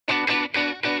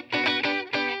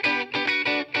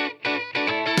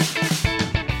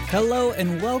Hello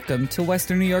and welcome to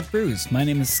Western New York Brews. My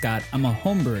name is Scott. I'm a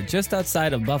homebrewer just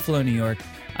outside of Buffalo, New York.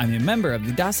 I'm a member of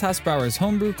the Das Haus Brauers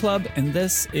Homebrew Club, and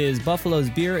this is Buffalo's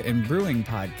Beer and Brewing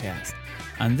Podcast.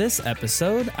 On this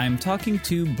episode, I'm talking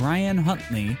to Brian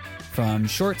Huntley from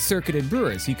Short Circuited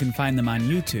Brewers. You can find them on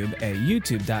YouTube at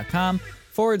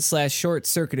youtube.com/Short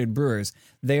Circuited Brewers.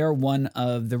 They are one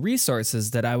of the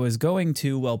resources that I was going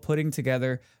to while putting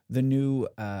together the new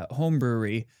home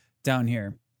brewery down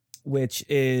here, which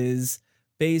is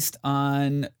based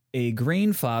on a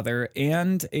Grainfather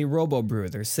and a Robo Brew.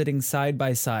 They're sitting side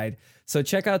by side. So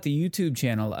check out the YouTube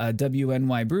channel,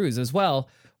 WNY Brews as well,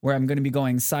 where I'm going to be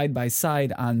going side by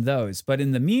side on those. But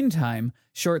in the meantime,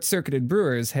 Short Circuited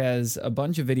Brewers has a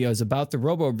bunch of videos about the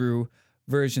Robo Brew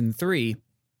version 3.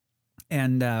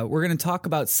 And we're going to talk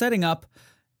about setting up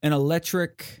an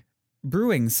electric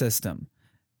brewing system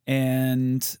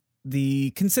and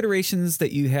the considerations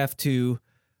that you have to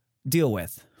deal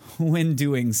with when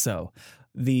doing so.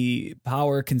 The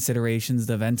power considerations,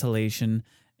 the ventilation,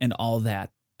 and all that.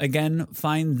 Again,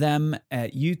 find them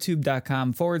at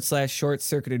youtube.com/Short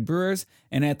Circuited Brewers.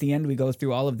 And at the end, we go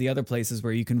through all of the other places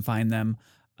where you can find them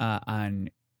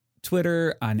on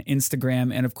Twitter, on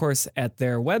Instagram, and of course at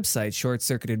their website,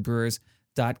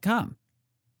 shortcircuitedbrewers.com.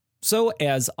 So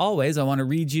as always, I want to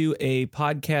read you a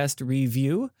podcast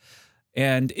review.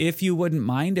 And if you wouldn't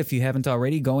mind, if you haven't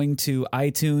already, going to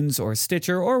iTunes or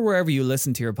Stitcher or wherever you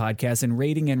listen to your podcast and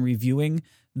rating and reviewing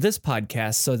this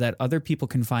podcast so that other people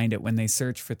can find it when they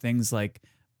search for things like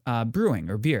brewing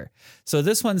or beer. So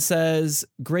this one says,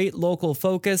 great local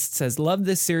focus, says, love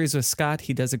this series with Scott.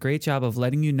 He does a great job of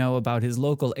letting you know about his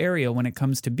local area when it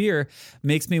comes to beer.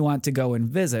 Makes me want to go and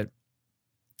visit.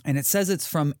 And it says it's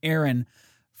from Aaron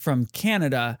from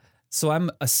Canada. So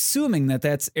I'm assuming that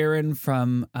that's Aaron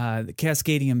from the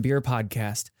Cascadian Beer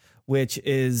Podcast, which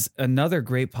is another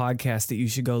great podcast that you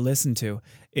should go listen to.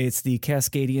 It's the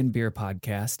Cascadian Beer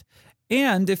Podcast.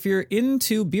 And if you're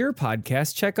into beer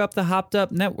podcasts, check out the Hopped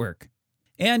Up Network.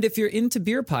 And if you're into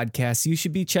beer podcasts, you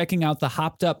should be checking out the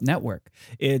Hopped Up Network.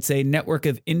 It's a network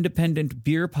of independent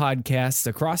beer podcasts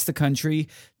across the country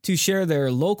to share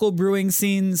their local brewing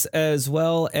scenes as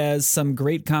well as some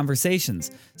great conversations.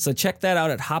 So check that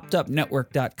out at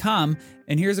hoppedupnetwork.com.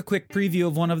 And here's a quick preview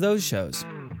of one of those shows.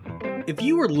 If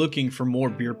you are looking for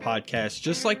more beer podcasts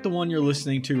just like the one you're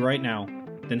listening to right now,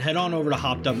 then head on over to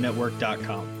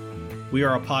hoppedupnetwork.com. We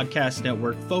are a podcast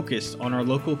network focused on our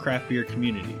local craft beer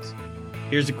communities.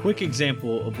 Here's a quick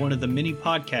example of one of the many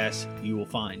podcasts you will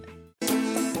find.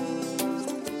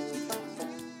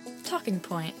 Talking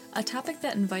Point, a topic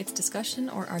that invites discussion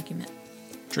or argument.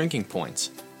 Drinking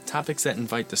Points, topics that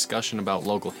invite discussion about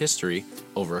local history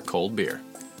over a cold beer.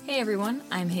 Hey everyone,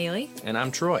 I'm Haley. And I'm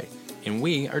Troy, and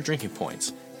we are Drinking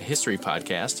Points, a history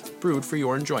podcast brewed for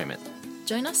your enjoyment.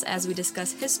 Join us as we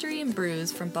discuss history and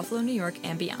brews from Buffalo, New York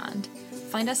and beyond.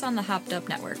 Find us on the Hopped Up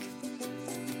Network.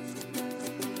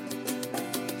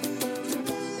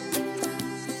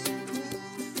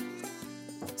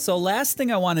 So last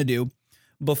thing I want to do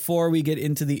before we get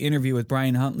into the interview with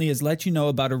Brian Huntley is let you know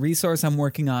about a resource I'm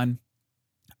working on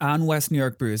West New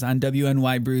York Brews, on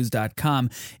WNYBrews.com.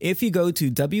 If you go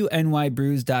to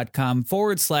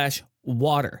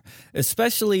WNYBrews.com/water,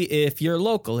 especially if you're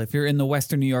local, if you're in the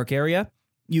Western New York area,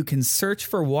 you can search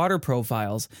for water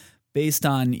profiles based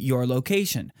on your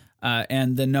location.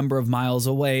 And the number of miles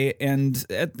away. And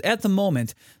at the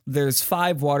moment, there's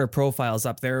 5 water profiles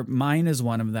up there. Mine is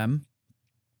one of them.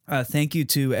 Thank you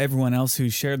to everyone else who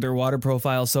shared their water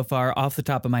profile so far. Off the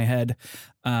top of my head,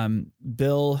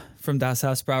 Bill from Das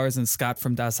Haus Brauers and Scott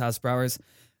from Das Haus Brauers,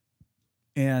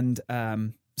 and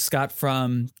Scott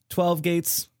from 12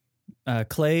 Gates,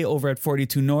 Clay over at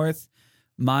 42 North.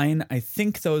 Mine, I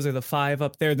think those are the 5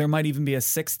 up there. There might even be a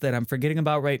 6th that I'm forgetting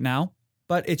about right now.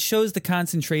 But it shows the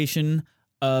concentration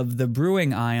of the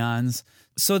brewing ions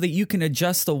so that you can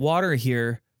adjust the water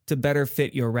here to better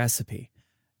fit your recipe.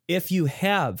 If you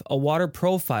have a water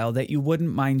profile that you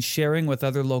wouldn't mind sharing with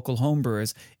other local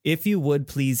homebrewers, if you would,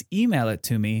 please email it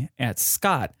to me at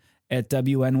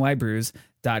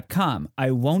scott@WNYBrews.com.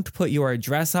 I won't put your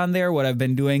address on there. What I've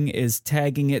been doing is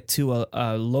tagging it to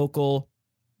a local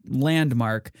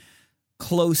landmark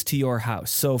close to your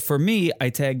house. So for me, I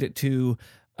tagged it to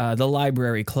the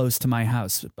library close to my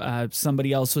house.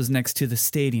 Somebody else was next to the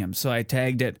stadium, so I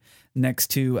tagged it next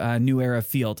to New Era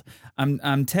Field.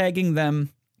 I'm tagging them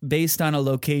based on a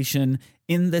location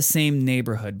in the same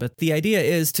neighborhood. But the idea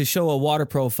is to show a water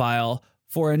profile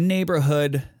for a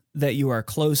neighborhood that you are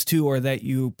close to or that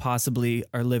you possibly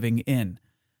are living in.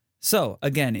 So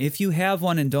again, if you have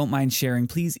one and don't mind sharing,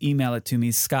 please email it to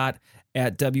me, Scott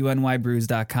at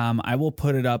WNYBrews.com. I will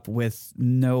put it up with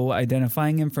no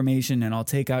identifying information, and I'll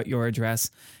take out your address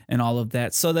and all of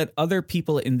that so that other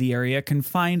people in the area can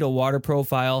find a water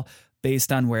profile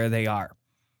based on where they are.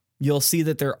 You'll see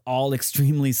that they're all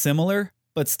extremely similar,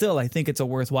 but still, I think it's a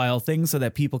worthwhile thing so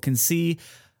that people can see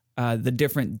the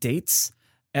different dates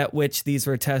at which these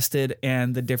were tested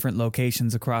and the different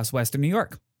locations across Western New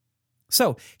York.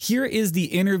 So here is the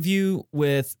interview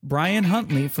with Brian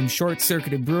Huntley from Short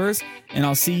Circuited Brewers, and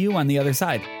I'll see you on the other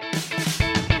side.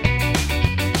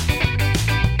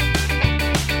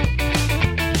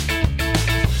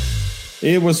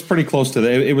 It was pretty close to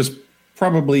that. It was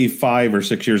probably 5 or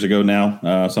 6 years ago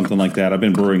now, something like that. I've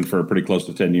been brewing for pretty close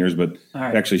to 10 years, but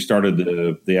I actually started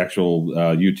the actual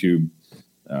YouTube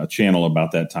channel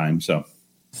about that time. So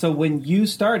when you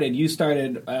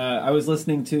started, I was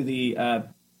listening to the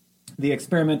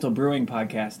Experimental Brewing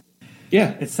podcast.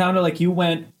 Yeah. It sounded like you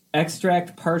went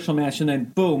extract, partial mash, and then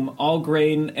boom, all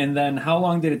grain. And then how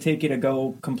long did it take you to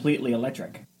go completely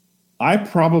electric? I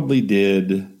probably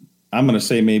did, I'm going to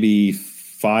say maybe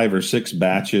 5 or 6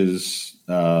 batches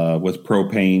with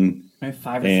propane. Right,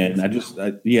 5 or and 6.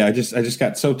 I just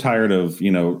got so tired of,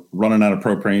 running out of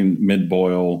propane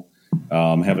mid-boil,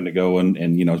 having to go and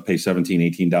pay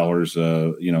 $17,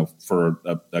 $18, for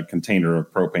a container of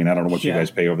propane. I don't know what you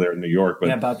guys pay over there in New York, but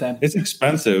about that. It's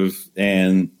expensive.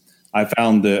 And I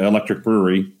found the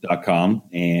electricbrewery.com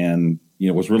and,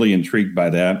 was really intrigued by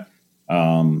that.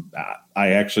 I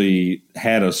actually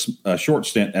had a short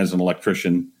stint as an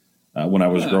electrician when I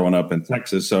was growing up in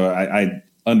Texas. So I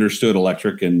understood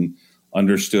electric and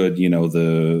understood,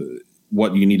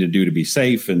 what you need to do to be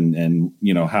safe and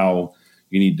how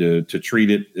you need to treat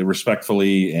it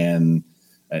respectfully and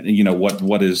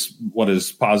what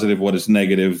is positive, what is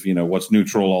negative, what's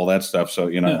neutral, all that stuff. So,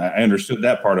 I understood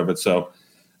that part of it. So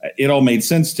it all made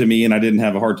sense to me and I didn't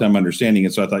have a hard time understanding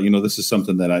it. So I thought, this is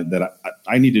something that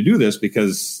I need to do this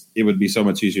because it would be so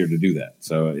much easier to do that.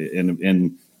 So,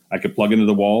 and I could plug into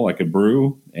the wall, I could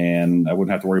brew and I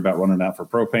wouldn't have to worry about running out for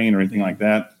propane or anything like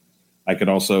that. I could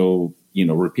also,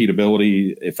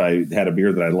 repeatability. If I had a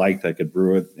beer that I liked, I could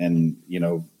brew it and,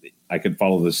 I could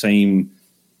follow the same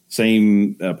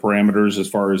parameters as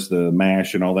far as the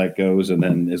mash and all that goes. And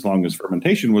then as long as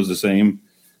fermentation was the same,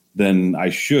 then I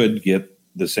should get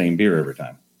the same beer every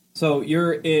time. So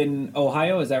you're in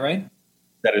Ohio, is that right?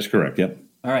 That is correct. Yep.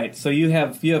 All right. So you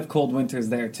have cold winters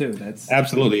there too. That's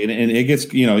absolutely. And it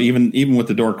gets, even with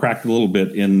the door cracked a little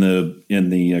bit in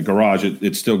the garage,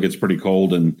 it still gets pretty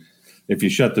cold. And if you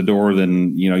shut the door,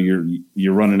 then,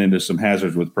 you're running into some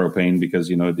hazards with propane because,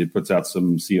 it puts out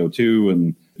some CO2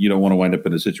 and you don't want to wind up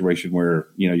in a situation where,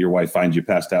 your wife finds you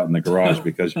passed out in the garage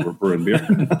because you were brewing beer.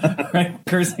 Right.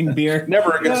 Cursing beer.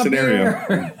 Never a good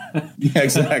scenario. Yeah,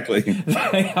 exactly.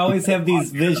 I always have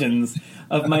these visions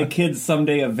of my kids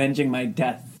someday avenging my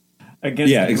death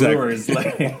against brewers.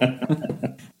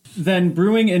 Then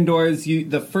brewing indoors,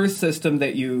 the first system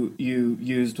that you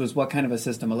used was what kind of a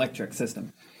system? Electric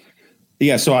system?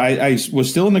 Yeah, so I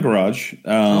was still in the garage.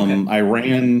 I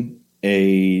ran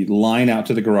a line out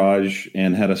to the garage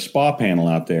and had a spa panel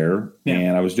out there. Yeah.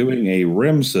 And I was doing a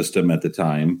rim system at the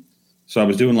time. So I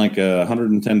was doing like a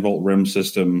 110 volt rim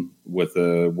system with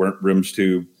a rims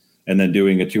tube and then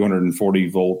doing a 240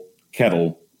 volt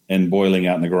kettle and boiling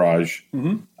out in the garage.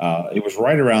 Mm-hmm. It was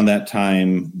right around that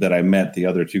time that I met the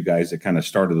other 2 guys that kind of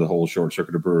started the whole Short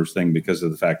Circuited Brewers thing because of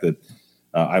the fact that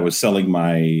I was selling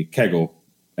my kegel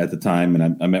at the time.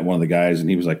 And I met one of the guys and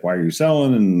he was like, "Why are you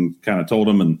selling?" And kind of told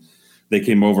him, and they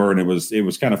came over and it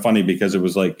was kind of funny because it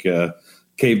was like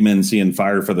cavemen seeing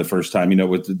fire for the first time,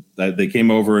 they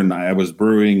came over and I was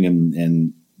brewing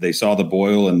and they saw the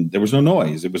boil and there was no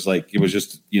noise. It was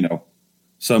just,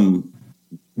 some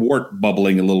wort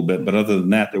bubbling a little bit. But other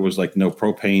than that, there was like no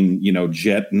propane,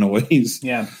 jet noise,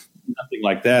 nothing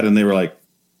like that. And they were like,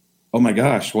 "Oh my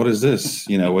gosh, what is this?"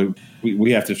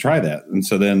 We have to try that. And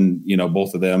so then,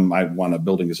 both of them, I wound up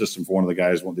building a system for one of the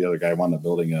guys. The other guy wound up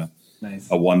building a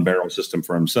 1-barrel system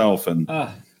for himself. And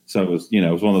so it was, it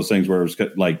was one of those things where it was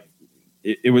like,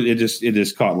 it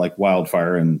just caught like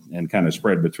wildfire and kind of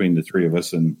spread between the 3 of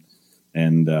us. And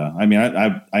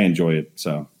I enjoy it.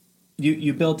 So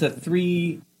you built a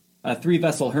three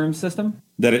vessel Herm system?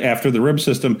 That after the rim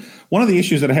system, one of the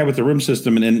issues that I had with the rim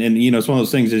system, and it's one of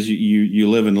those things is you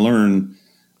live and learn.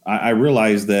 I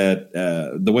realized that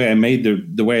the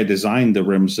way I designed the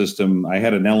rim system, I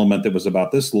had an element that was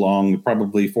about this long,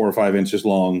 probably 4 or 5 inches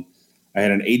long. I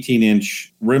had an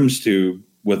 18-inch rims tube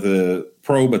with a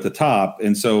probe at the top,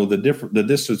 and so the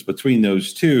distance between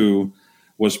those two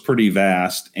was pretty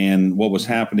vast. And what was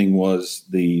happening was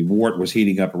the wort was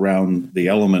heating up around the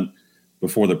element.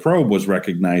 before the probe was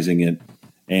recognizing it.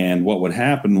 And what would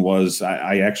happen was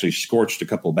I actually scorched a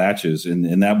couple batches,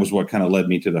 and that was what kind of led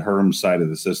me to the Herm side of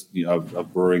the system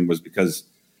of brewing, was because,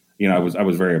 I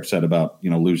was very upset about,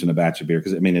 losing a batch of beer,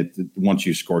 because once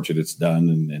you scorch it, it's done,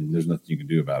 and there's nothing you can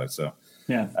do about it. So,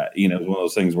 yeah, it's one of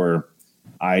those things where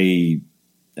I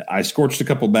scorched a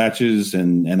couple batches,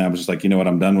 and I was just like, you know what,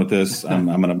 I'm done with this. I'm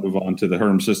going to move on to the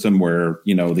Herm system where,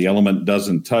 the element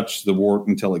doesn't touch the wort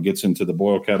until it gets into the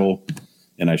boil kettle,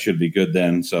 and I should be good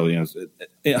then. So,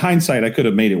 in hindsight, I could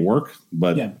have made it work,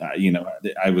 but,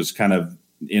 I was kind of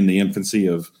in the infancy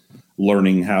of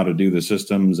learning how to do the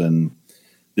systems and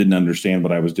didn't understand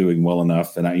what I was doing well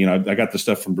enough. And I got the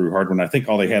stuff from Brew Hardware. I think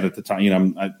all they had at the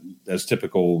time, as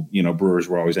typical, brewers,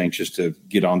 were always anxious to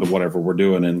get onto whatever we're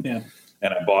doing. And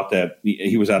I bought that.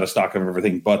 He was out of stock of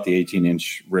everything but the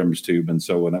 18-inch rims tube. And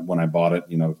so when I bought it,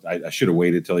 I should have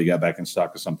waited till he got back in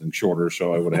stock of something shorter,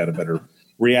 so I would have had a better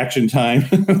reaction time.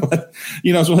 But,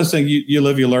 it's one of those things, you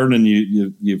live, you learn, and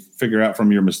you figure out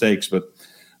from your mistakes. But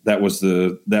that was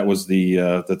the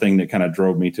thing that kind of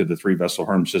drove me to the 3-vessel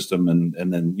Herm system. And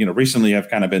then, recently I've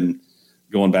kind of been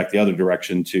going back the other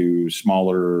direction to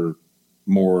smaller,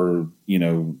 more,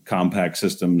 compact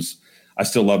systems. I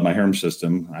still love my Herm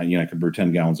system. I could brew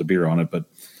 10 gallons of beer on it, but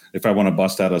if I want to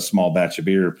bust out a small batch of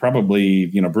beer, probably,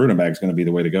 Brewing Bag is going to be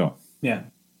the way to go. Yeah.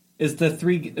 Is the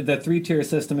 3-tier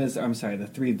system the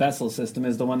 3-vessel system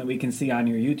is the one that we can see on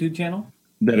your YouTube channel?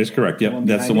 That is correct. Yep.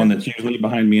 That's the one that's usually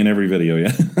behind me in every video.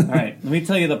 Yeah. All right. Let me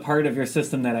tell you the part of your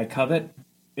system that I covet.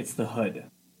 It's the hood.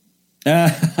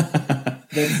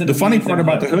 The funny part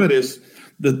about the hood is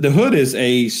the hood is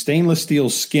a stainless steel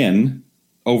skin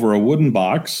over a wooden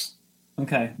box.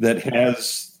 Okay. That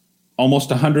has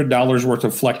almost $100 worth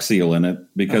of Flex Seal in it,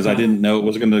 because I didn't know it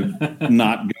was going to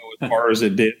not go as far as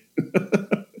it did.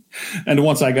 And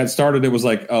once I got started, it was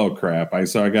like, oh crap! I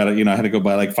got to, I had to go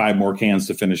buy like 5 more cans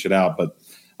to finish it out. But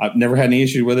I've never had any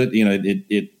issue with it.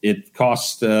 It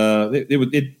cost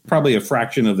it probably a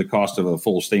fraction of the cost of a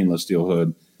full stainless steel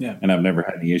hood. Yeah. And I've never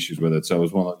had any issues with it. So it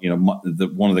was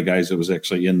one of the guys that was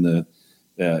actually in the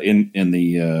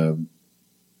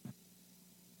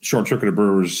Short Circuit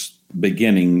Brewers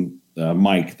beginning,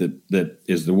 Mike, that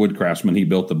is the wood craftsman. He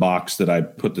built the box that I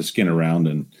put the skin around,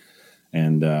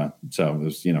 and so it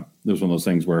was, it was one of those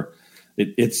things where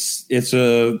it's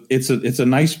a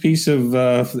nice piece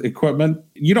of equipment.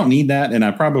 You don't need that, and I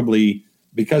probably,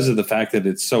 because of the fact that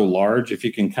it's so large, if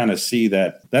you can kind of see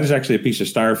that is actually a piece of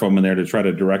styrofoam in there to try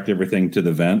to direct everything to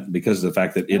the vent, because of the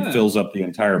fact that it fills up the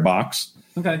entire box.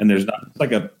 Okay, and there's not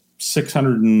like a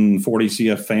 640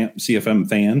 CFM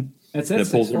fan that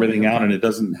pulls everything out, and it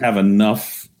doesn't have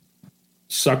enough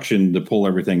suction to pull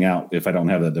everything out if I don't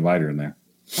have that divider in there.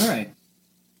 All right.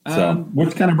 So,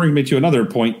 which kind of brings me to another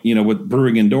point, with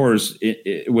brewing indoors,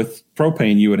 with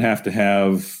propane, you would have to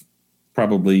have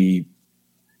probably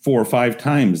 4 or 5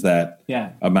 times that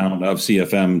amount of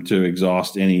CFM to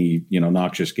exhaust any,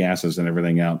 noxious gases and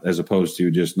everything out, as opposed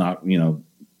to just not,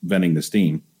 venting the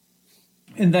steam.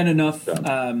 And then enough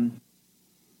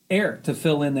air to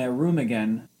fill in that room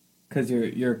again, because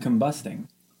you're combusting.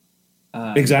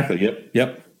 Exactly.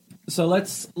 Yep. So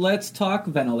let's talk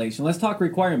ventilation. Let's talk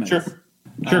requirements. Sure.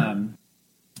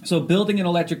 So building an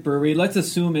electric brewery, let's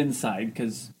assume inside,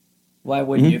 because why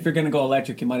wouldn't you? If you're going to go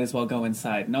electric, you might as well go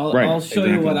inside. And I'll show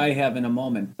you what I have in a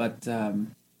moment. But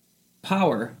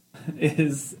power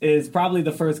is probably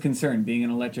the first concern, being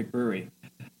an electric brewery.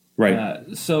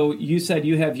 Right. So you said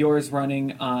you have yours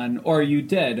running on, or you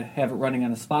did have it running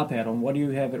on a spa panel. What do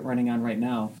you have it running on right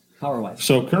now, power-wise?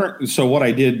 So what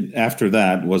I did after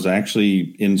that was I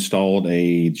actually installed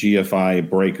a GFI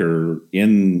breaker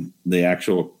in the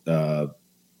actual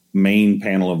main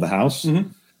panel of the house,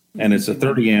 and it's a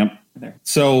 30 amp.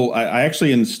 So I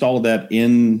actually installed that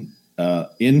in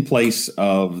place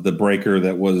of the breaker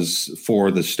that was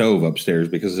for the stove upstairs,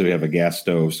 because we have a gas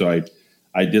stove. So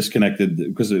I disconnected,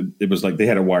 because it was like they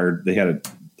had it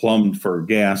plumbed for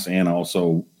gas and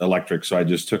also electric. So I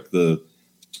just took the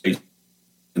space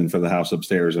for the house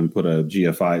upstairs and put a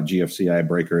GFCI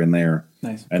breaker in there.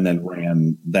 Nice. And then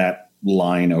ran that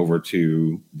line over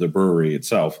to the brewery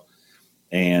itself.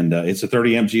 And it's a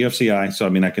 30 amp GFCI. So,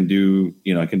 I can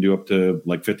do up to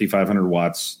like 5,500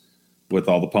 watts with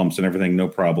all the pumps and everything, no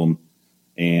problem.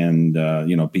 And,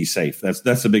 be safe. That's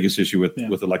the biggest issue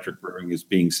with electric brewing, is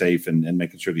being safe and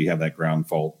making sure that you have that ground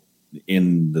fault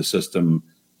in the system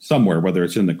somewhere, whether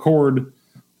it's in the cord,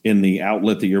 in the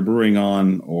outlet that you're brewing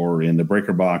on, or in the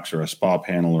breaker box, or a spa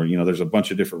panel, or, there's a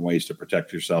bunch of different ways to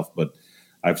protect yourself. But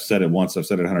I've said it once, I've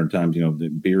said it 100 times, the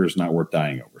beer is not worth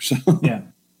dying over. So yeah.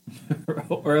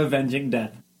 Or avenging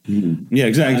death. Mm-hmm. Yeah,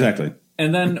 exactly.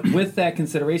 And then with that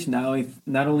consideration,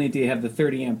 not only do you have the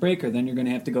 30 amp breaker, then you're going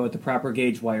to have to go with the proper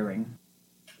gauge wiring.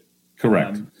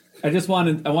 Correct. I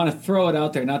want to throw it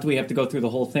out there, not that we have to go through the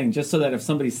whole thing, just so that if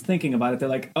somebody's thinking about it, they're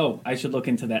like, oh, I should look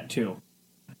into that too.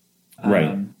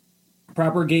 Right.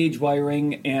 Proper gauge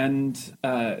wiring, and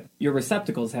your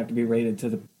receptacles have to be rated to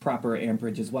the proper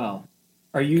amperage as well.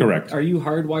 Correct. Are you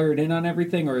hardwired in on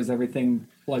everything, or is everything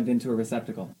plugged into a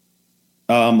receptacle?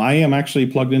 I am actually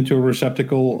plugged into a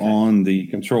receptacle on the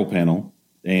control panel,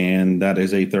 and that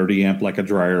is a 30 amp, like a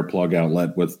dryer plug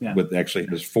outlet with actually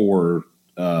has four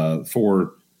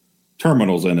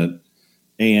terminals in it.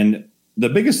 And the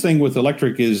biggest thing with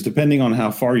electric is, depending on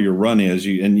how far your run is,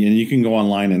 you can go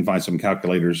online and find some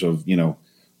calculators of,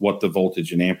 what the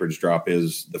voltage and amperage drop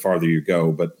is the farther you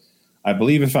go. But I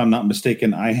believe, if I'm not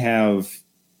mistaken, I have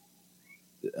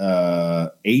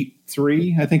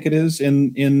 8.3, I think it is,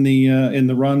 in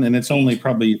the run, and it's only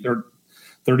probably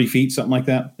 30 feet, something like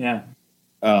that. Yeah.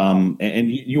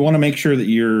 And you want to make sure that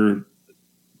you're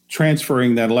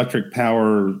transferring that electric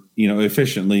power,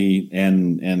 efficiently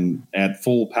and at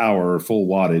full power, full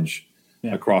wattage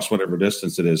across whatever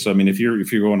distance it is. So, I mean, if you're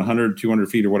going 100, 200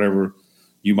 feet or whatever,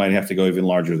 you might have to go even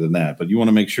larger than that. But you want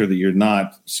to make sure that you're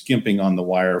not skimping on the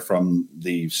wire from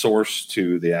the source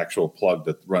to the actual plug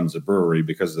that runs the brewery,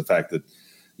 because of the fact that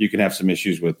you can have some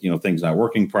issues with, things not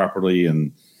working properly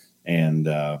and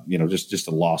just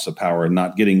a loss of power and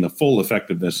not getting the full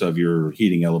effectiveness of your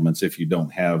heating elements if you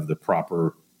don't have the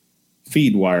proper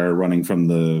feed wire running from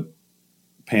the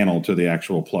panel to the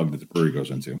actual plug that the brewery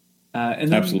goes into.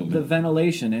 And then absolutely. The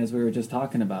ventilation, as we were just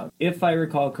talking about, if I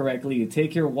recall correctly, you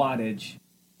take your wattage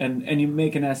and you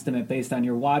make an estimate based on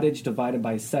your wattage divided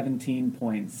by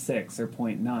 17.6 or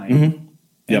 0.9. Mm-hmm.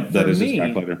 Yep, that is a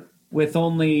calculator. With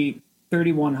only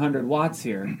 3,100 watts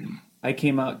here, I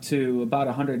came out to about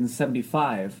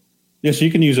 175. Yeah, so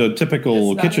you can use a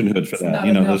typical kitchen hood for that.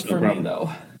 There's no problem. Me,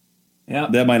 though. Yeah,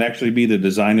 that might actually be the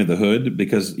design of the hood,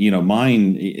 because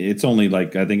mine, it's only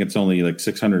like 600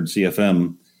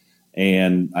 CFM,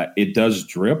 and it does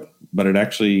drip, but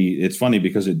it's funny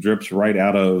because it drips right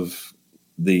out of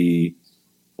the,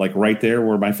 like right there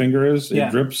where my finger is. It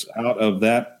drips out of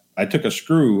that. I took a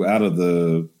screw out of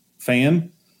the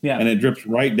fan. Yeah. And it drips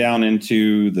right down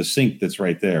into the sink that's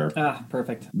right there. Ah,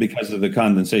 perfect. Because of the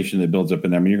condensation that builds up in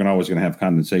there. I mean, you're always going to have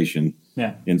condensation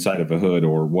inside of a hood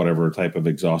or whatever type of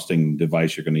exhausting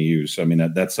device you're going to use. So, I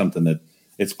mean, that's something that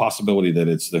it's a possibility that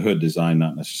it's the hood design,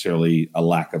 not necessarily a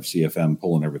lack of CFM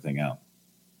pulling everything out.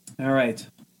 All right.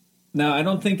 Now, I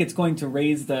don't think it's going to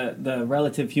raise the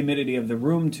relative humidity of the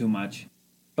room too much,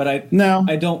 but I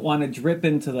don't want to drip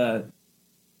into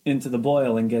the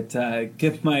boil and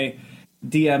get my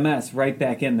DMS right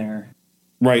back in there.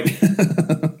 Right.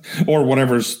 Or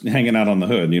whatever's hanging out on the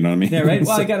hood, you know what I mean? Yeah, right.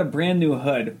 Well, I got a brand new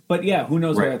hood, but who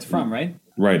knows where it's from, right?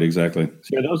 Right, exactly.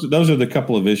 So those are the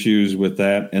couple of issues with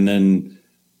that. And then,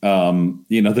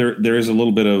 there is a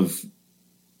little bit of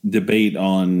debate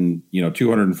on,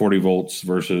 240 volts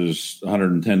versus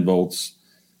 110 volts.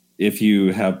 If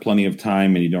you have plenty of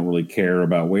time and you don't really care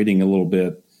about waiting a little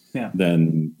bit,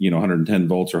 then, 110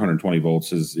 volts or 120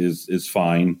 volts is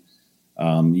fine.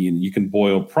 You can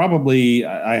boil probably.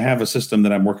 I have a system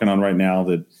that I'm working on right now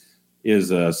that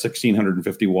is a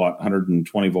 1650 watt,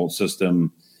 120 volt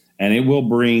system, and it will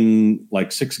bring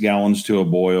like 6 gallons to a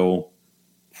boil,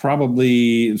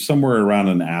 probably somewhere around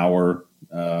an hour,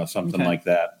 something like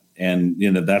that. And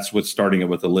that's with starting it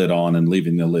with the lid on and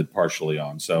leaving the lid partially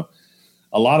on. So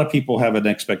a lot of people have an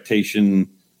expectation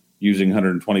using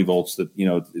 120 volts that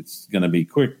it's going to be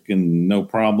quick and no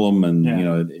problem,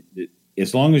 and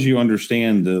as long as you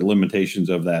understand the limitations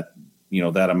of that,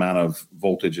 that amount of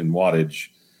voltage and wattage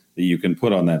that you can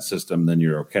put on that system, then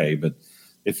you're okay. But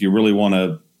if you really want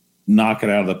to knock it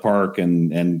out of the park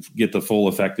and get the full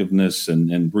effectiveness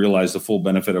and realize the full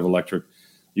benefit of electric,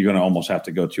 you're going to almost have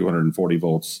to go 240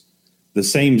 volts. The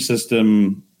same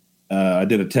system, I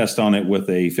did a test on it with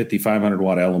a 5,500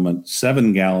 watt element,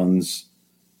 7 gallons,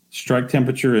 strike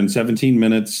temperature in 17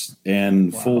 minutes,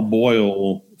 and full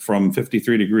boil from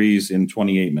 53 degrees in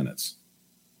 28 minutes.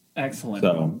 Excellent.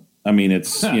 So, I mean,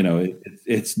 it's,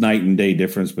 it's night and day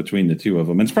difference between the two of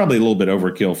them. It's probably a little bit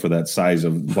overkill for that size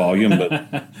of volume, but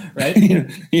right.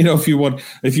 If you want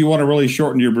to really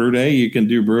shorten your brew day, you can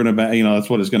do brew in a bag. That's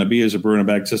what it's going to be, is a brew in a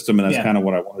bag system. And that's kind of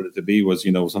what I wanted it to be, was,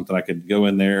 something I could go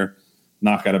in there,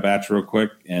 knock out a batch real quick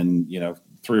and,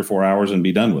 3 or 4 hours and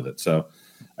be done with it. So,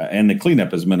 and the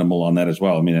cleanup is minimal on that as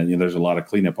well. I mean, there's a lot of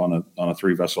cleanup on a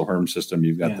 3-vessel Herm system.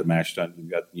 You've got the mash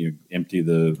tun, you empty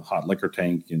the hot liquor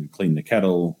tank and clean the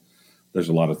kettle. There's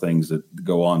a lot of things that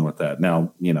go on with that.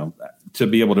 Now, to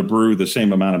be able to brew the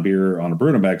same amount of beer on a brew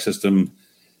in a bag system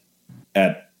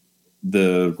at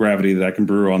the gravity that I can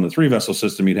brew on the 3-vessel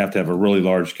system, you'd have to have a really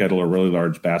large kettle or really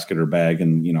large basket or bag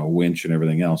and, a winch and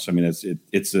everything else. I mean,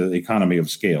 it's an economy of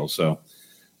scale. So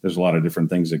there's a lot of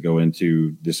different things that go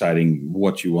into deciding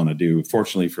what you want to do.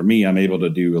 Fortunately for me, I'm able to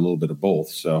do a little bit of both.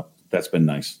 So that's been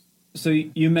nice. So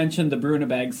you mentioned the brew in a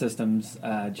bag systems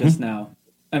just now.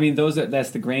 I mean, that's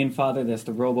the Grainfather, that's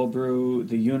the RoboBrew,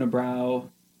 the Unibrow.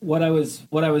 What I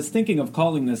was thinking of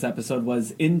calling this episode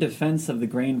was In Defense of the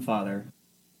Grainfather.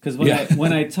 Because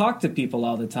when I talk to people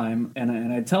all the time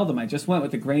and I tell them I just went with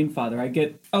the Grainfather, I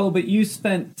get, but you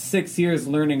spent 6 years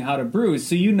learning how to brew,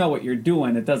 so you know what you're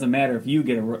doing. It doesn't matter if you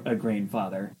get a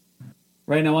Grainfather.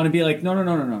 Right? And I want to be like,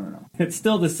 no. It's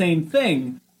still the same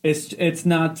thing. It's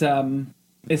not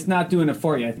doing it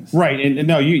for you. Right. And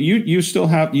no, you still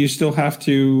have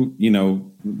to,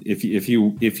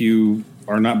 if you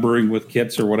are not brewing with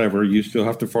kits or whatever, you still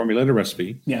have to formulate a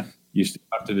recipe. Yeah. You still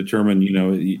have to determine,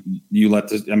 you let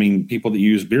this, people that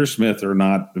use Beersmith are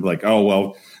not like, oh,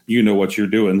 well, you know what you're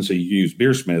doing, so you use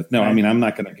Beersmith. No, right. I mean, I'm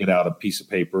not going to get out a piece of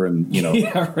paper and,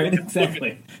 yeah, right,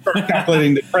 exactly.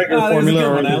 calculating the Prager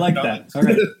formula. I like that. All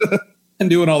right. And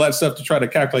doing all that stuff to try to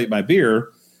calculate my beer.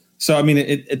 So, I mean,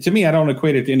 it to me, I don't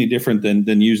equate it to any different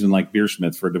than using like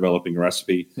Beersmith for developing a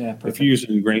recipe. Yeah, perfect. If you're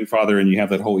using Grainfather and you have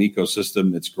that whole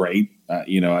ecosystem, it's great. I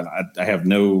have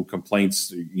no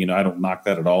complaints. I don't knock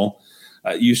that at all.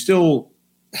 You still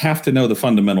have to know the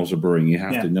fundamentals of brewing. You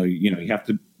have to know, you have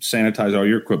to sanitize all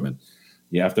your equipment.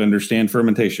 You have to understand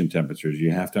fermentation temperatures. You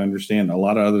have to understand a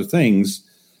lot of other things.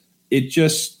 It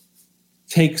just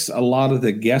takes a lot of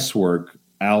the guesswork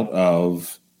out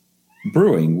of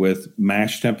brewing with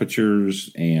mash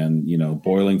temperatures and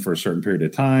boiling for a certain period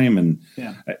of time, and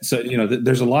so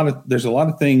there's a lot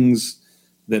of things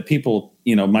that people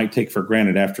might take for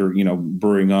granted after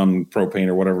brewing on propane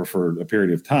or whatever for a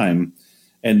period of time.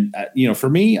 And for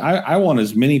me, I want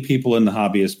as many people in the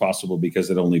hobby as possible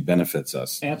because it only benefits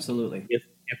us. Absolutely.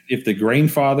 If the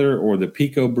Grainfather or the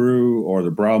Pico Brew or the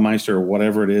Braumeister or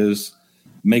whatever it is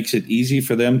makes it easy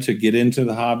for them to get into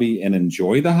the hobby and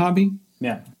enjoy the hobby,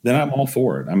 then I'm all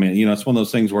for it. I mean, it's one of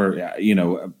those things where,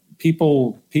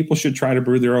 people should try to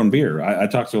brew their own beer. I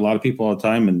talk to a lot of people all the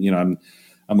time, and,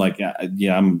 I'm like,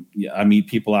 I meet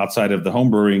people outside of the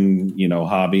home brewing,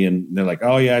 hobby, and they're like,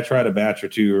 oh yeah, I tried a batch or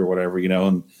two or whatever,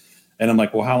 and I'm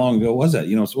like, well, how long ago was that?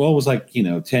 So, well, it was like,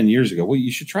 10 years ago. Well,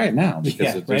 you should try it now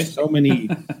because there's so many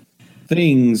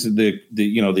things. The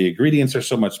ingredients are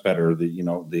so much better.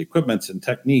 The equipments and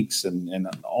techniques and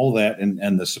all that,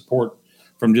 and the support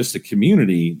from just the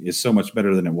community is so much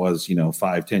better than it was,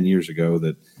 5-10 years ago,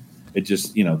 that it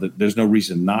just, there's no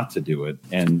reason not to do it.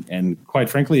 And quite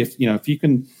frankly, if you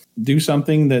can do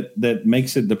something that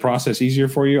makes the process easier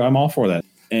for you, I'm all for that.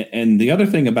 And the other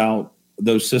thing about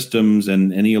those systems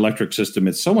and any electric system,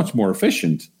 it's so much more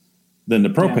efficient than the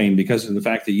propane because of the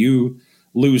fact that you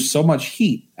lose so much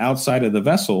heat outside of the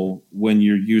vessel when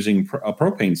you're using a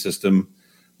propane system.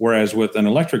 Whereas with an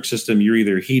electric system, you're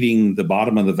either heating the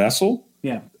bottom of the vessel,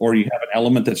 or you have an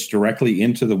element that's directly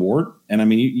into the wort. And I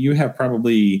mean, you have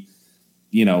probably,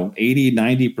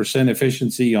 80-90%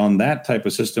 efficiency on that type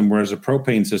of system, whereas a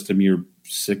propane system, you're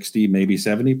 60, maybe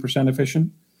 70%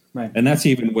 efficient. Right. And that's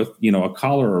even with, a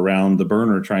collar around the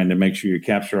burner trying to make sure you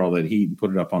capture all that heat and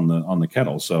put it up on the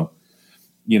kettle. So,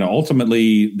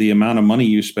 ultimately the amount of money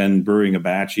you spend brewing a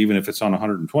batch, even if it's on a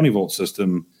 120 volt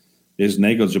system, is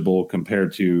negligible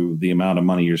compared to the amount of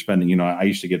money you're spending. I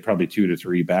used to get probably 2 to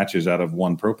 3 batches out of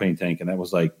one propane tank, and that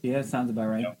was like, it sounds about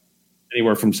right.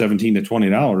 Anywhere from $17 to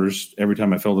 $20 every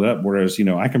time I filled it up. Whereas,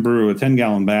 I can brew a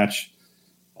 10-gallon batch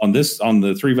on the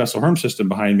 3-vessel Herm system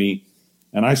behind me,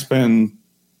 and I spend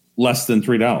less than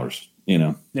 $3.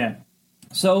 Yeah.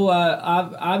 So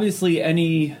obviously,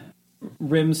 any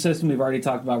rim system, we've already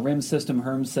talked about rim system,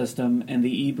 Herm system, and the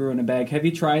e-brew in a bag. Have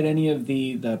you tried any of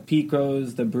the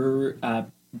Picos, the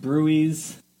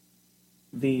Brewies,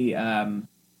 the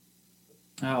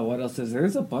what else is there?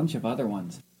 There's a bunch of other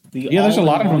ones. There's a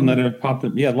lot of them that have popped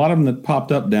up. Yeah, a lot of them that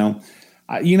popped up now.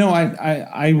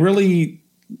 I really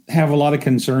have a lot of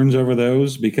concerns over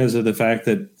those because of the fact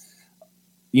that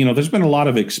there's been a lot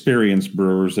of experienced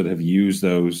brewers that have used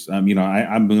those. I'm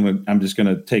just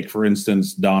gonna take, for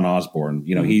instance, Don Osborne.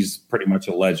 He's pretty much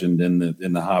a legend in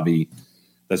the hobby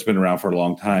that's been around for a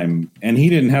long time, and he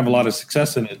didn't have a lot of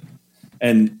success in it.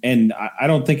 And I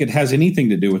don't think it has anything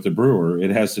to do with the brewer.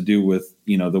 It has to do with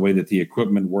the way that the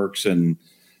equipment works, and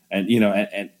I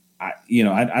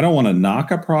don't want to knock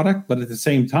a product, but at the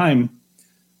same time,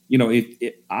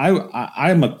 I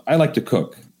like to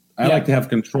cook. I like to have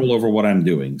control over what I'm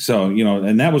doing. So,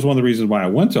 and that was one of the reasons why I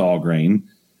went to All Grain,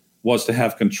 was to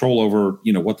have control over,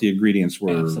 what the ingredients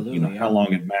were, Absolutely, how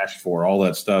long it mashed for, all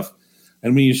that stuff.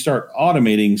 And when you start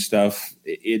automating stuff,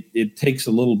 it takes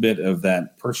a little bit of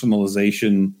that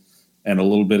personalization and a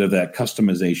little bit of that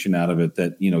customization out of it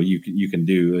that, you can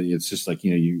do. It's just like,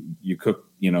 you cook,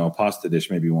 a pasta dish,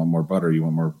 maybe you want more butter, you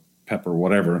want more pepper,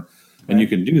 whatever. And you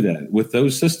can do that. With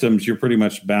those systems, you're pretty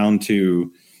much bound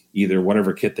to either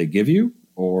whatever kit they give you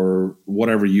or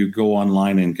whatever you go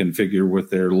online and configure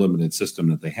with their limited system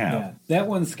that they have. Yeah, that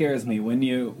one scares me when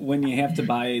you have to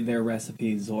buy their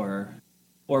recipes or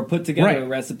put together a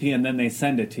recipe and then they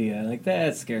send it to you. Like,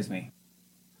 that scares me.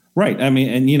 Right. I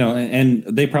mean, and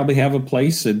they probably have a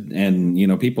place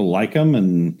and people like them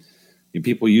and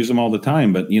people use them all the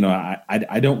time. But,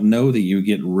 I don't know that you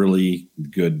get really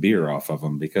good beer off of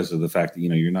them because of the fact that,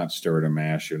 you're not stirring a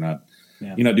mash. You're not,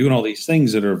 doing all these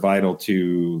things that are vital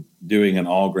to doing an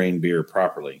all grain beer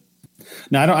properly.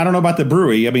 Now, I don't know about the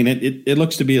brewery. I mean, it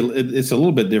looks to be it's a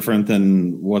little bit different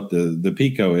than what the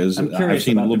Pico is. I've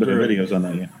seen a little bit of videos on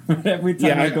that. Yeah. Every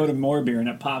time I go to More Beer and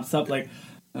it pops up like,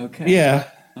 okay. Yeah.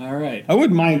 All right. I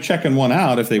wouldn't mind checking one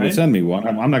out if they would send me one.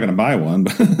 I'm not going to buy one.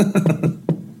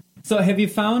 So have you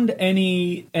found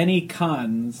any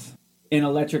cons in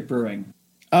electric brewing?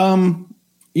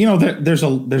 There's a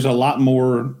lot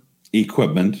more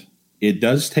equipment. It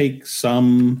does take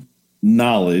some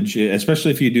knowledge,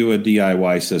 especially if you do a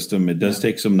DIY system. It does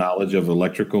take some knowledge of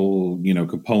electrical,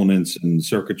 components and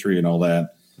circuitry and all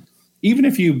that. Even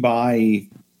if you buy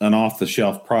an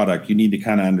off-the-shelf product, you need to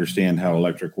kind of understand how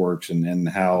electric works and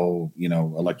how,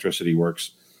 electricity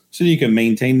works so you can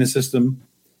maintain the system.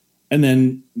 And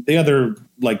then the other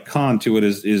con to it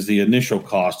is the initial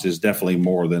cost is definitely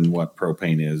more than what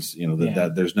propane is.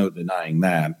 That there's no denying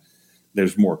that.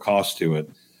 There's more cost to it.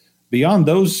 Beyond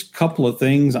those couple of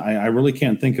things, I really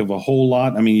can't think of a whole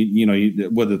lot. I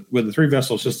mean, with a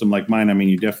 3-vessel system like mine, I mean,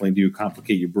 you definitely do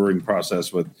complicate your brewing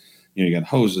process with, you got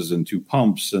hoses and 2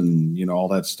 pumps and, all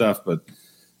that stuff. But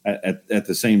at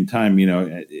the same time,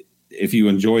 if you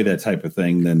enjoy that type of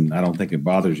thing, then I don't think it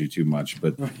bothers you too much.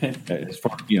 But as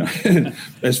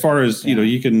far,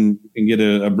 you can get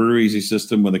a brew easy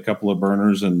system with a couple of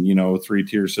burners and, a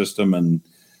 3-tier system and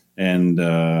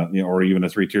or even a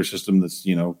 3-tier system that's,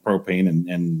 propane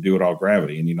and do it all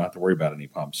gravity and you don't have to worry about any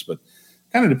pumps. But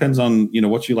kind of depends on,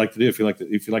 what you like to do. If you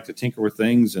like to tinker with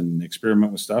things and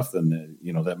experiment with stuff, then,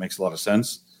 that makes a lot of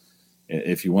sense.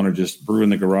 If you want to just brew in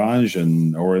the garage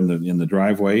or in the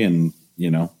driveway and,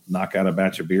 knock out a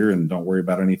batch of beer and don't worry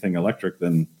about anything electric,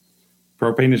 then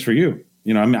propane is for you.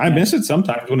 I miss it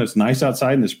sometimes when it's nice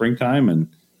outside in the springtime and,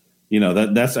 I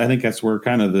think that's where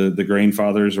kind of the Grain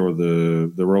Fathers or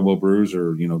the Robo Brews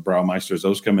or, Braumeisters,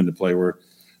 those come into play where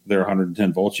they're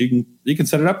 110 volts. You can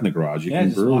set it up in the garage. You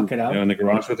can brew lock it out. In the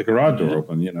garage with the garage door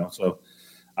open, So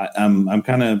I'm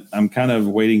kind of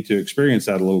waiting to experience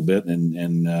that a little bit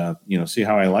and see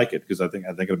how I like it. Cause I think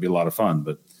it'll be a lot of fun,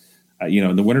 but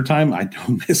in the wintertime, I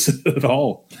don't miss it at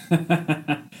all.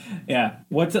 Yeah.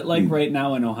 What's it like right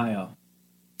now in Ohio?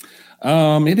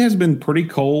 It has been pretty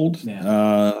cold.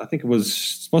 Yeah. I think it was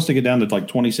supposed to get down to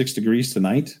 26 degrees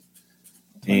tonight.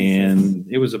 26. And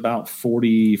it was about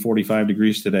 40, 45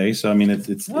 degrees today. So, I mean, it's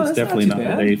definitely not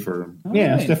a day for,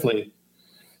 it's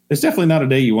definitely not a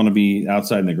day you want to be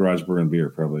outside in the garage brewing beer,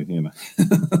 probably,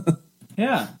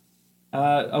 Yeah.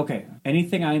 Okay.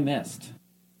 Anything I missed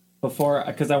before,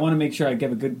 because I want to make sure I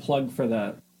give a good plug for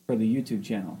the YouTube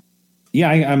channel. Yeah,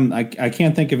 I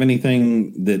can't think of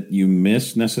anything that you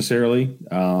missed necessarily.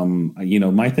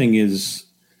 My thing is,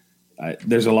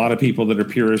 there's a lot of people that are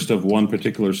purist of one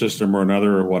particular system or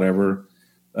another or whatever.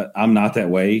 I'm not that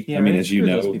way. Yeah, I mean, right.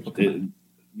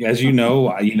 as you know,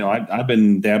 I've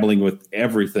been dabbling with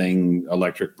everything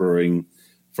electric brewing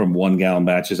from 1 gallon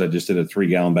batches. I just did a 3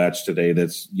 gallon batch today.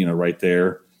 That's, right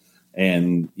there.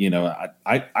 And,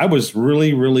 I was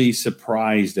really, really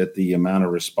surprised at the amount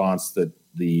of response that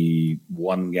the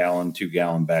 1 gallon, 2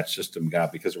 gallon batch system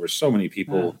got, because there were so many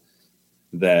people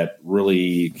that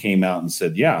really came out and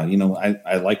said, yeah,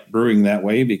 I like brewing that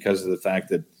way because of the fact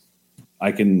that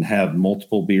I can have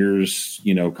multiple beers,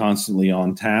 constantly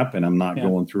on tap and I'm not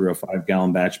going through a 5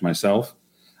 gallon batch myself.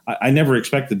 I never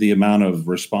expected the amount of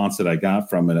response that I got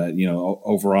from it,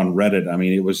 over on Reddit. I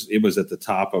mean, it was at the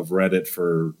top of Reddit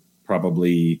for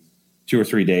probably 2 or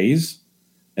 3 days.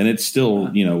 And it's still,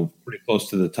 pretty close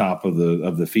to the top of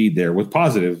the feed there with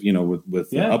positive,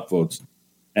 with upvotes.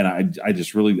 And I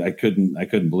just really, I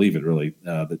couldn't believe it really,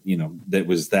 that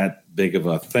was that big of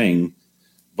a thing,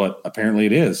 but apparently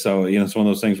it is. So, it's one of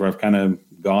those things where I've kind of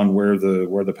gone where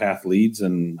the path leads.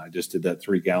 And I just did that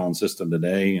 3 gallon system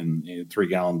today and 3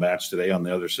 gallon batch today on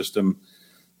the other system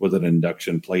with an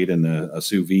induction plate and a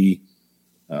sous vide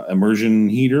immersion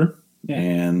heater,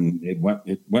 and it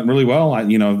went really well.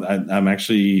 I'm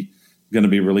actually going to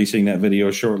be releasing that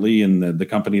video shortly, and the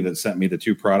company that sent me the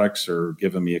 2 products are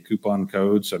giving me a coupon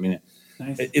code. So I mean,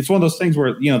 nice. It's one of those things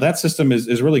where that system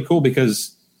is really cool,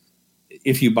 because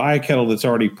if you buy a kettle that's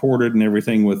already ported and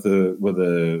everything with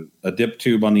a dip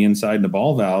tube on the inside and a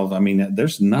ball valve, I mean,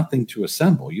 there's nothing to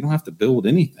assemble. You don't have to build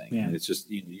anything. Yeah. It's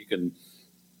just you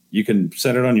can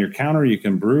set it on your counter, you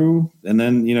can brew, and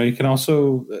then you can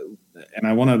also, and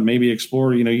I want to maybe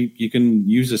explore, you can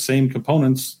use the same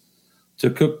components to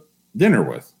cook dinner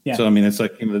with. Yeah. So I mean, it's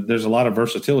like there's a lot of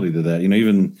versatility to that.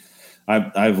 Even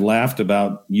I've laughed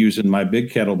about using my big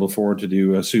kettle before to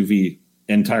do a sous vide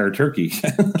entire turkey.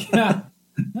 Yeah.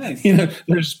 Nice.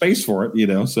 There's space for it,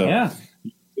 so yeah,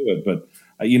 do it. But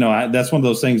that's one of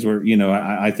those things where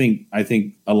I think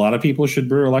a lot of people should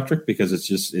brew electric, because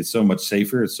it's so much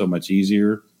safer, it's so much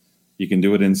easier. You can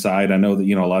do it inside. I know that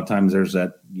a lot of times there's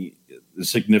that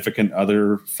significant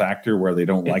other factor where they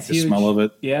don't like the smell of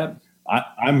it. Yeah,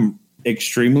 I'm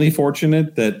extremely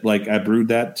fortunate that I brewed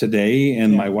that today,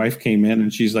 and my wife came in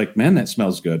and she's like, "Man, that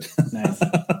smells good." Nice.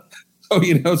 So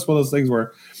it's one of those things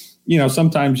where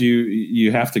sometimes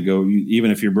you have to go, even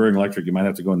if you're brewing electric, you might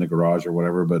have to go in the garage or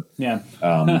whatever. But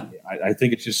I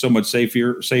think it's just so much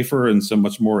safer and so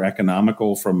much more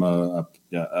economical from a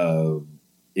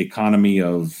economy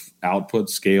of output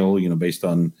scale, based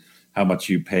on how much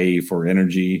you pay for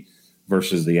energy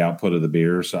versus the output of the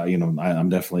beer. So, I'm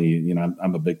definitely,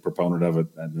 I'm a big proponent of it.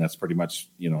 And that's pretty much,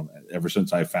 ever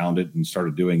since I found it and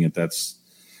started doing it, that's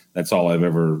all I've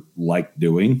ever liked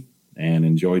doing and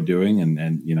enjoyed doing. And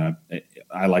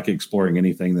I like exploring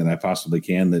anything that I possibly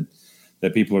can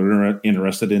that people are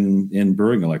interested in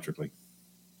brewing electrically.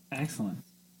 Excellent.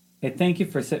 Hey, thank you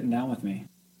for sitting down with me.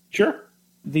 Sure.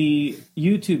 The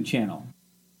YouTube channel.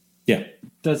 Yeah.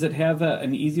 Does it have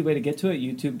an easy way to get to it?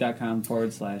 YouTube.com/.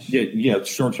 Yeah, it's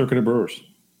Short Circuited Brewers.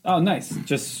 Oh, nice.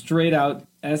 Just straight out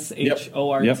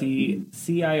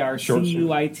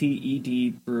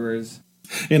SHORTCIRCUITED Brewers.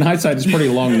 In hindsight, it's a pretty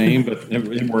long name, but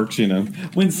it works,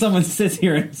 When someone sits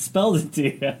here and spells it to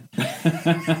you.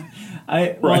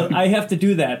 I have to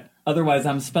do that. Otherwise,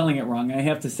 I'm spelling it wrong. I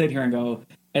have to sit here and go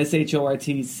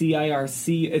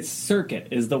SHORTCIRC. It's circuit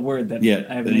is the word that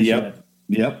I have an issue with.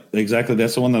 Yep, exactly.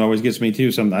 That's the one that always gets me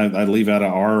too. I leave out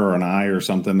an R or an I or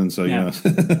something, and so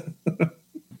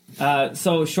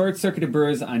So Short Circuited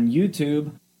Brewers on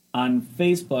YouTube, on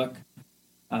Facebook,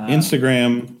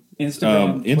 Instagram.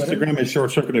 Instagram is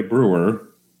Short Circuited Brewer.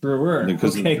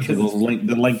 Because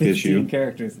the length issue.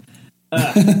 Characters. All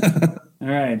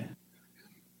right.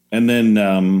 And then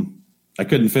I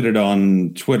couldn't fit it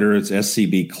on Twitter. It's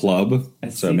SCB Club.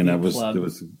 So I mean, it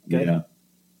was good. Yeah.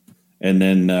 And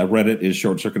then Reddit is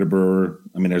Short Circuited Brewer.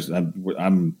 I mean,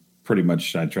 I'm pretty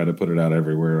much, I try to put it out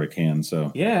everywhere I can.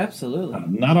 So yeah, absolutely.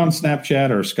 Not on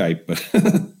Snapchat or Skype, but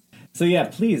so yeah,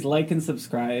 please like and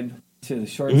subscribe to the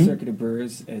Short Circuited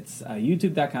Brewers. It's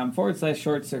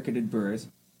youtube.com/Short Circuited Brewers.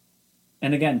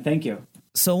 And again, thank you.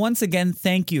 So once again,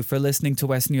 thank you for listening to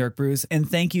West New York Brews, and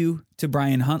thank you to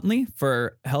Brian Huntley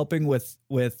for helping with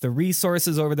the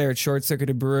resources over there at Short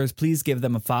Circuited Brewers. Please give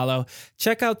them a follow.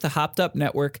 Check out the Hopped Up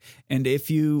Network, and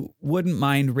if you wouldn't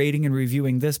mind rating and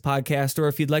reviewing this podcast, or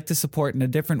if you'd like to support in a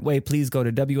different way, please go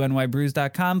to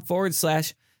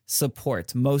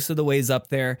WNYBrews.com/support. Most of the ways up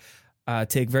there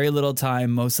take very little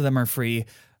time. Most of them are free.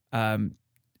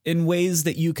 In ways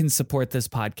that you can support this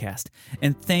podcast.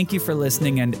 And thank you for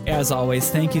listening. And as always,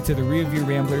 thank you to the Rearview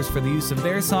Ramblers for the use of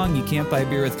their song, You Can't Buy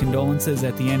Beer with Condolences,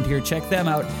 at the end here. Check them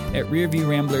out at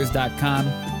rearviewramblers.com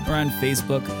or on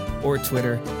Facebook or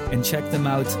Twitter, and check them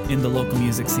out in the local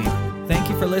music scene. Thank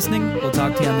you for listening. We'll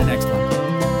talk to you on the next one.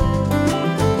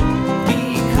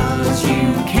 Because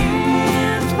you can